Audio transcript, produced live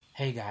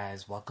Hey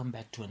guys, welcome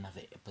back to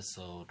another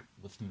episode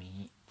with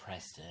me,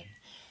 Preston.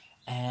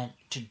 And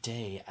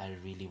today I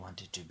really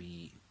wanted to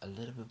be a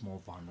little bit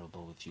more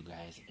vulnerable with you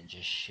guys and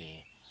just share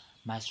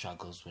my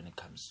struggles when it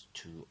comes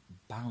to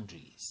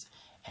boundaries.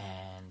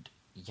 And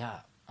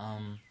yeah,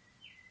 I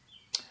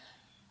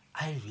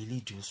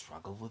really do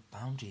struggle with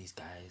boundaries,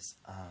 guys.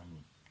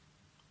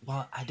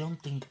 Well, I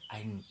don't think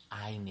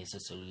I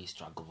necessarily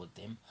struggle with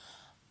them,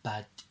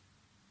 but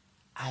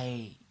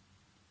I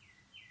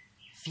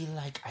feel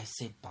like I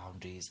set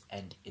boundaries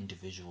and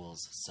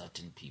individuals,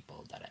 certain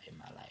people that are in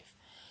my life,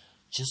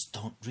 just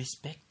don't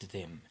respect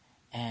them.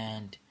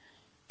 And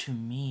to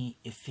me,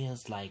 it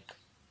feels like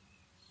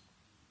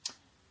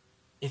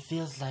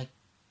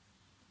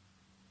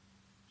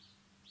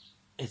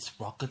it's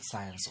rocket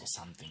science or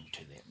something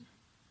to them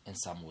in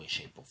some way,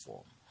 shape, or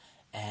form.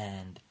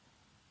 And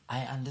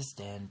I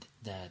understand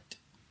that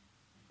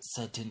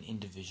certain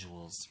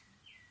individuals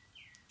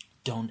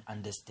don't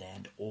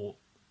understand, or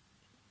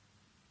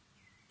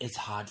it's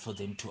hard for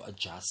them to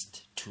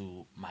adjust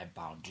to my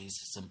boundaries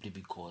simply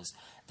because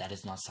that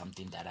is not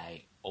something that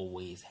I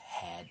always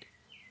had,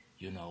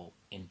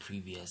 in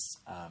previous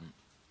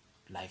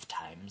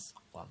lifetimes.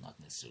 Well, not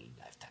necessarily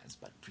lifetimes,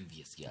 but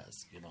previous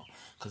years,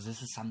 because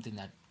this is something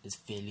that is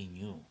fairly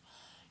new.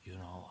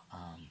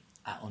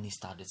 I only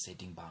started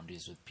setting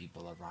boundaries with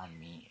people around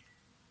me,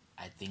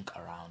 I think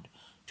around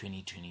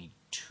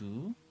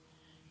 2022,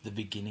 the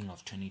beginning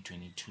of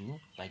 2022,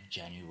 like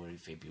January,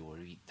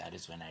 February. That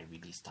is when I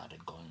really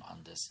started going on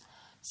this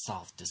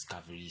self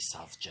discovery,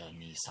 self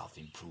journey, self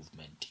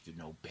improvement,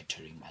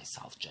 bettering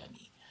myself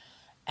journey.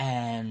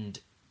 And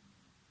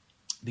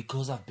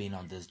because I've been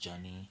on this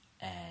journey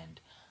and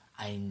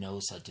I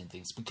know certain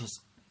things, because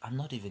I'm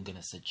not even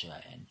gonna sit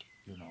here and,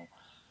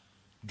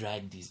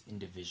 drag these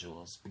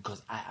individuals,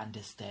 because I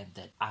understand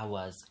that I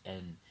was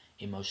an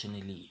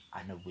emotionally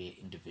unaware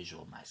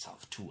individual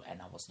myself too,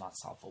 and I was not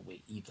self aware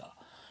either.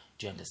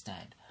 Do you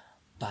understand?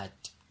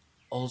 But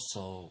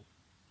also,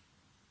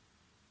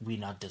 we're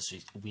not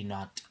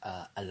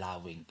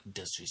allowing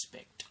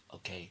disrespect.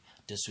 Okay,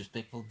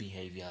 disrespectful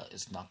behavior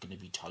is not going to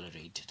be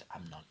tolerated.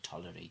 I'm not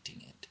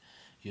tolerating it.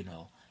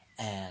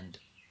 And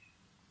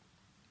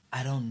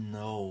I don't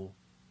know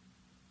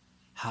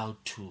how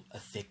to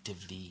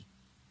effectively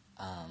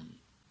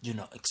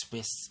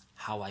express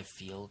how I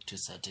feel to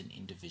certain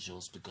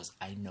individuals, because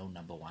I know,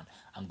 number one,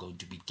 I'm going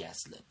to be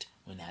gaslit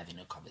when having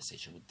a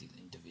conversation with these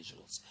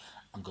individuals.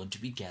 I'm going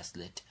to be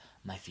gaslit.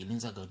 My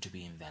feelings are going to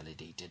be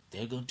invalidated.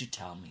 They're going to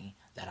tell me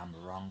that I'm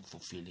wrong for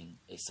feeling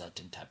a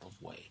certain type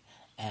of way.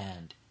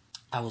 And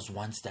I was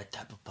once that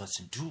type of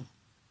person too.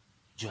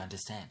 Do you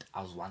understand?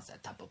 I was once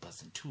that type of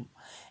person too.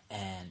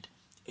 And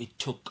it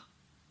took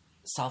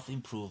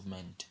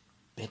self-improvement,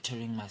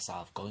 bettering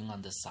myself, going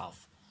on the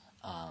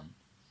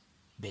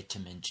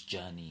betterment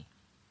journey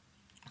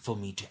for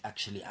me to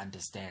actually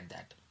understand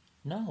that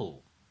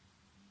no,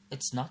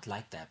 it's not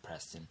like that,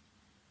 Preston.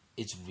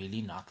 It's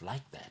really not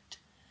like that.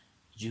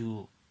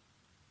 You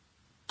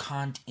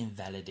can't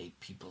invalidate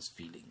people's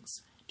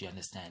feelings. Do you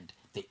understand?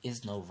 There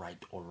is no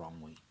right or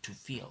wrong way to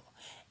feel.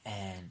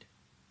 And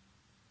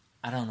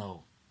I don't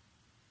know.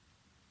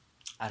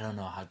 I don't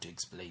know how to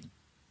explain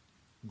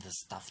the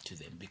stuff to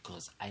them,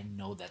 because I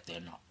know that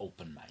they're not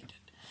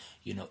open-minded.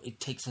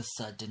 It takes a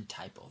certain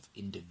type of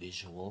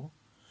individual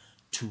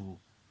to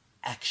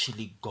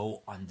actually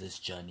go on this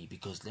journey,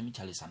 because let me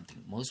tell you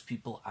something, most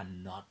people are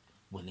not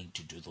willing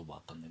to do the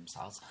work on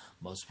themselves.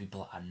 Most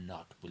people are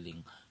not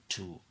willing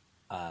to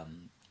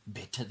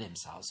better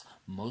themselves.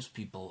 Most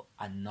people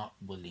are not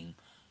willing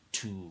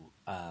to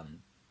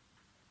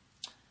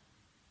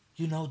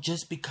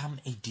just become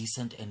a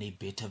decent and a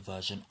better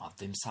version of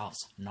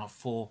themselves, not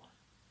for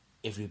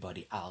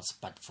everybody else,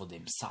 but for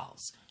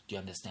themselves. Do you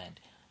understand?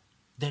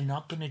 They're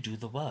not going to do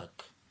the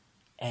work.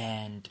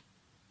 And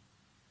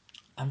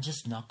I'm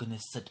just not going to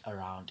sit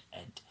around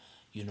and,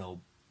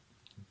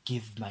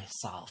 give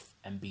myself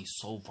and be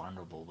so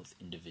vulnerable with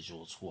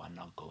individuals who are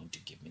not going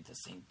to give me the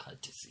same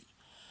courtesy.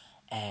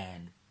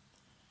 And,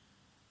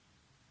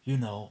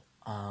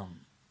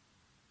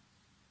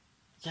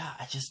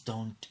 I just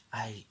don't,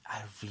 I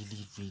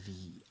really,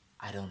 really,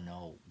 I don't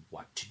know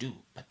what to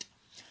do. But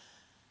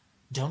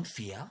don't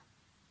fear.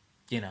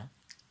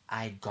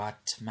 I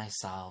got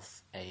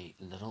myself a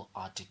little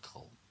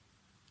article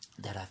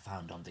that I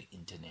found on the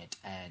internet,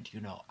 and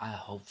I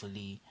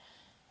hopefully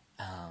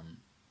I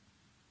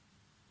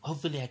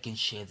can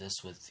share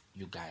this with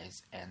you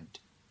guys, and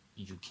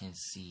you can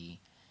see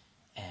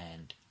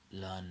and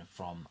learn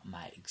from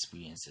my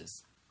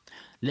experiences.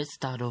 Let's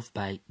start off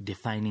by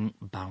defining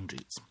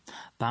boundaries.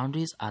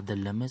 Boundaries are the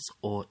limits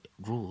or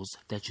rules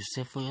that you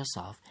set for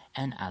yourself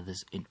and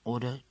others in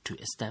order to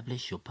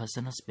establish your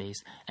personal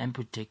space and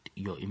protect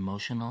your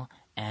emotional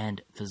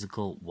and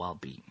physical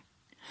well-being.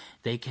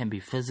 They can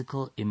be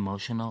physical,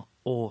 emotional,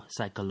 or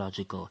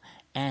psychological,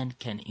 and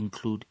can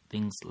include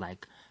things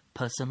like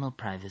personal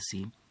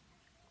privacy,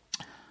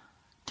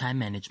 time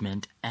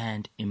management,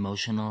 and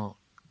emotional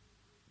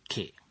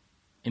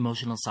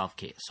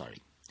self-care.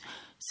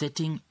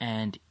 Setting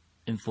and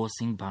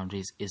enforcing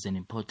boundaries is an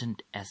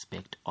important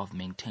aspect of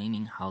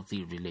maintaining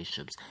healthy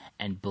relationships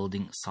and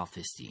building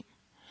self-esteem.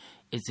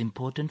 It's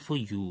important for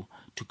you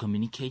to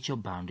communicate your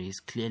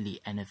boundaries clearly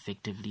and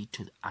effectively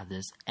to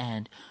others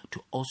and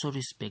to also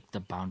respect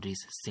the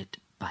boundaries set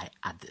by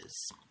others.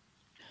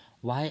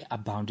 Why are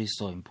boundaries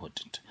so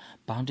important?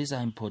 Boundaries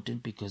are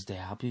important because they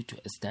help you to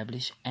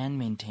establish and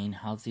maintain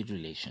healthy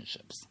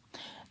relationships.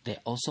 They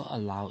also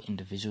allow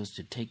individuals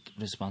to take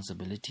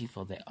responsibility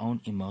for their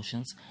own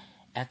emotions,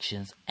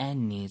 actions,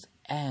 and needs,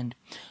 and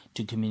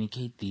to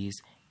communicate these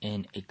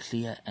in a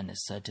clear and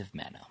assertive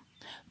manner.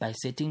 By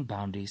setting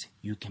boundaries,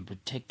 you can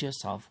protect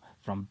yourself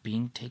from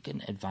being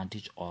taken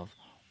advantage of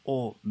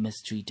or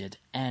mistreated,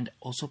 and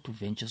also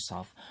prevent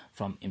yourself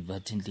from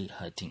inadvertently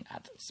hurting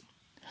others.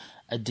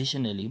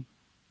 Additionally,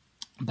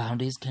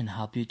 boundaries can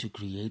help you to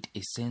create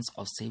a sense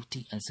of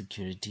safety and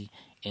security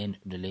in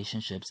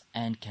relationships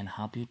and can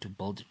help you to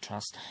build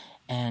trust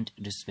and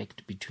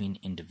respect between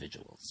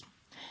individuals.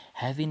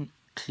 Having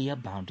clear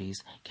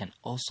boundaries can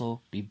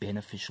also be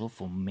beneficial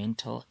for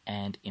mental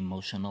and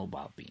emotional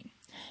well-being,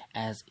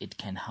 as it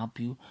can help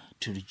you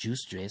to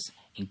reduce stress,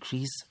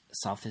 increase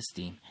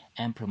self-esteem,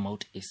 and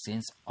promote a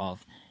sense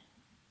of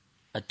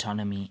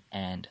autonomy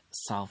and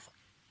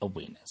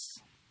self-awareness.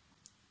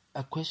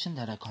 A question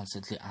that I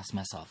constantly ask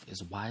myself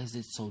is, why is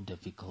it so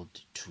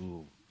difficult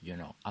to,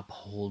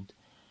 uphold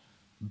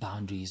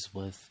boundaries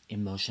with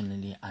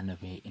emotionally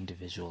unaware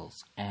individuals?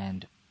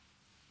 And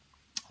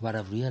what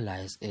I've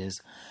realized is,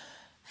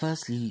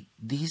 firstly,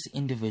 these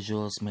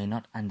individuals may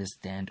not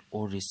understand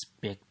or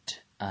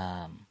respect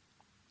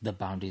the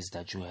boundaries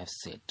that you have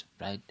set,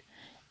 right?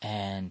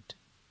 And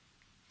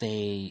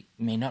they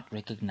may not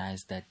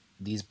recognize that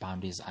these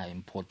boundaries are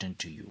important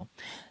to you.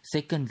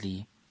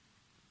 Secondly,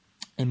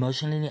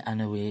 emotionally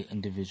unaware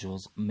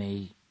individuals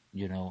may,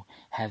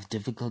 have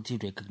difficulty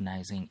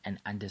recognizing and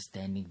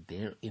understanding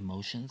their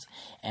emotions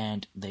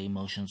and the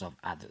emotions of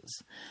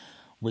others,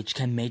 which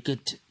can make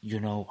it,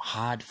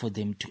 hard for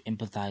them to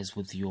empathize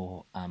with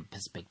your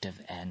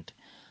perspective and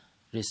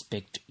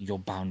respect your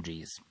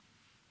boundaries.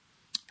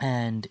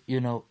 And,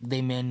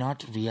 they may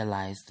not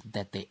realize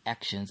that their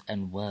actions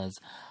and words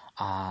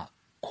are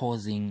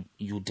causing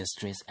you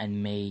distress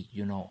and may,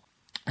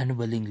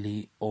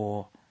 unwillingly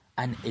or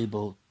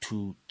unable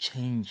to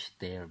change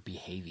their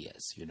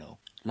behaviors.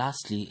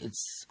 Lastly,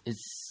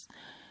 it's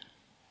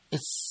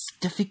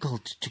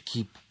difficult to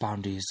keep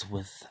boundaries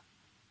with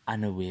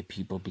unaware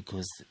people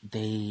because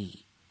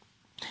they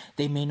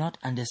may not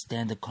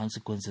understand the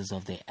consequences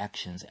of their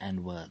actions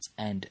and words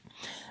and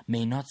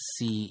may not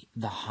see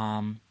the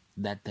harm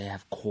that they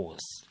have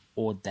caused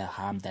or the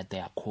harm that they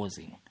are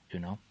causing.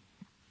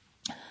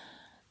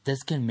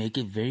 This can make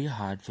it very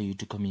hard for you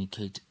to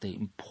communicate the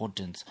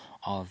importance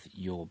of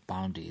your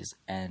boundaries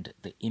and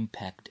the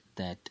impact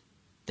that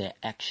their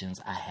actions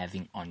are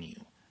having on you.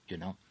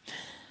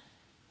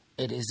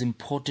 It is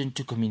important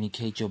to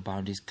communicate your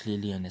boundaries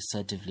clearly and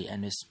assertively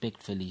and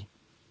respectfully,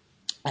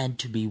 and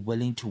to be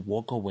willing to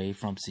walk away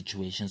from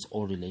situations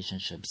or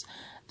relationships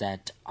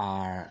that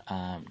are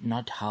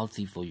not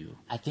healthy for you.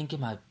 I think in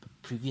my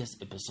previous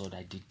episode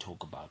I did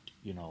talk about,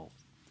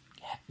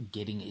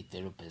 getting a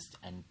therapist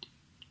and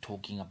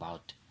talking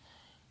about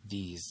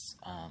these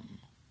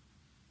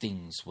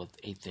things with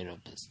a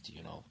therapist.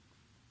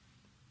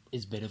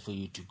 It's better for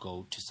you to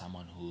go to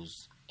someone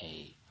who's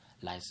a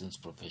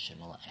licensed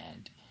professional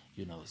and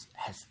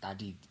has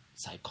studied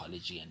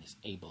psychology and is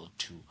able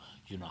to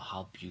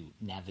help you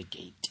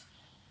navigate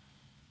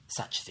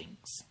such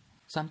things.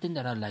 Something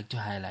that I'd like to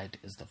highlight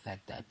is the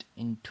fact that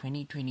in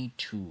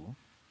 2022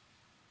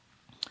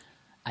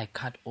 I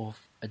cut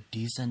off a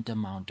decent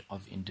amount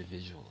of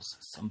individuals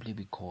simply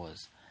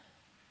because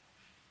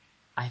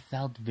I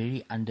felt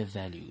very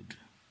undervalued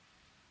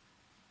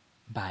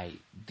by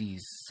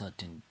these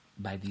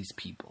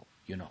people.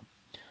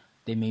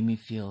 They made me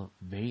feel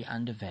very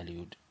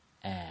undervalued,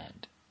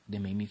 and they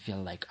made me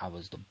feel like I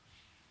was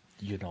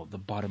the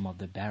bottom of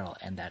the barrel,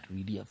 and that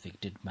really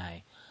affected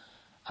my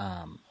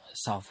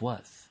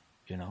self-worth.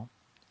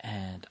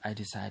 And I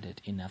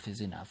decided enough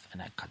is enough,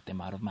 and I cut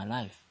them out of my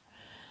life.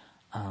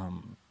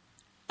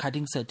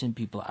 Cutting certain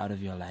people out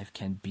of your life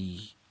can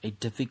be a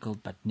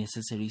difficult but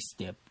necessary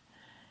step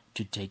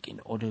to take in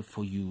order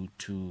for you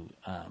to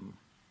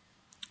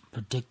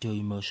protect your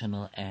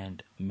emotional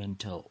and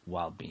mental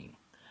well-being.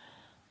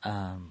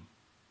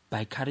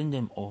 By cutting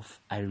them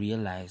off, I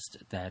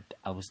realized that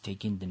I was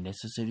taking the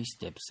necessary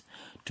steps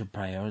to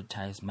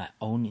prioritize my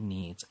own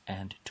needs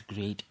and to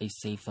create a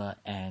safer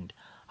and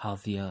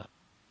healthier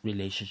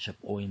relationship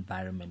or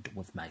environment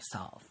with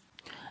myself.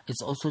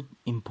 It's also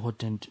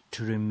important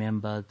to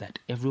remember that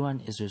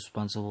everyone is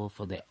responsible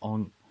for their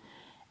own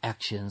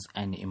actions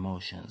and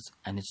emotions,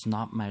 and it's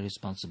not my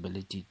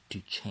responsibility to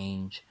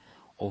change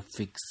or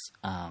fix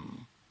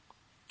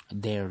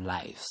their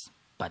lives,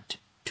 but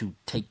to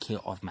take care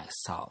of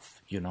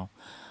myself. It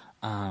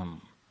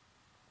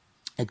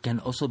can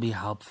also be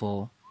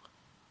helpful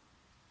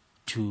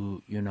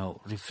to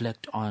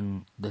reflect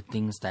on the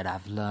things that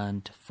I've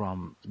learned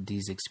from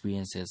these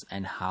experiences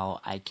and how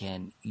I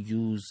can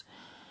use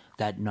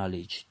that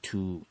knowledge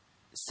to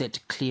set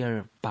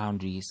clear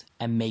boundaries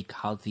and make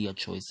healthier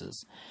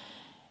choices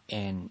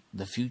in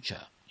the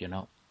future,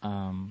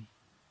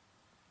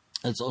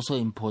 It's also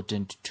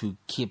important to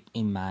keep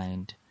in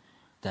mind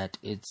that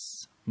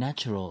it's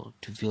natural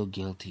to feel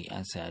guilty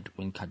and sad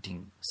when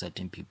cutting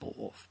certain people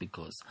off,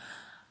 because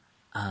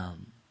I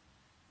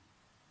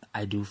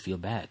do feel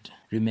bad.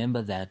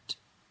 Remember that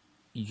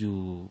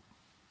you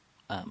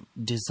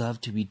deserve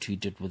to be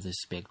treated with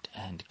respect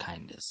and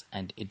kindness,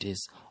 and it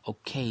is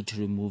okay to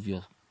remove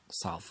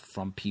yourself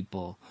from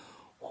people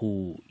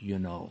who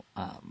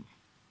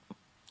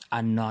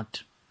are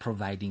not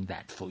providing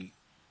that for you.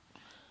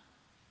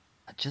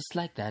 Just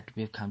like that,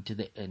 we've come to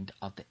the end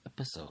of the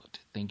episode.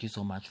 Thank you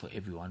so much for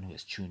everyone who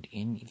has tuned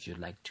in. If you'd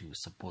like to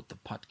support the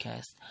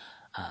podcast,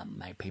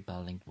 my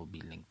PayPal link will be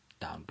linked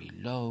down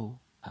below.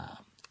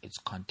 It's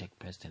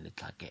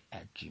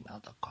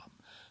contactprestonlitlake@gmail.com.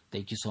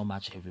 Thank you so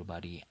much,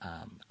 everybody.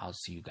 I'll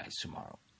see you guys tomorrow.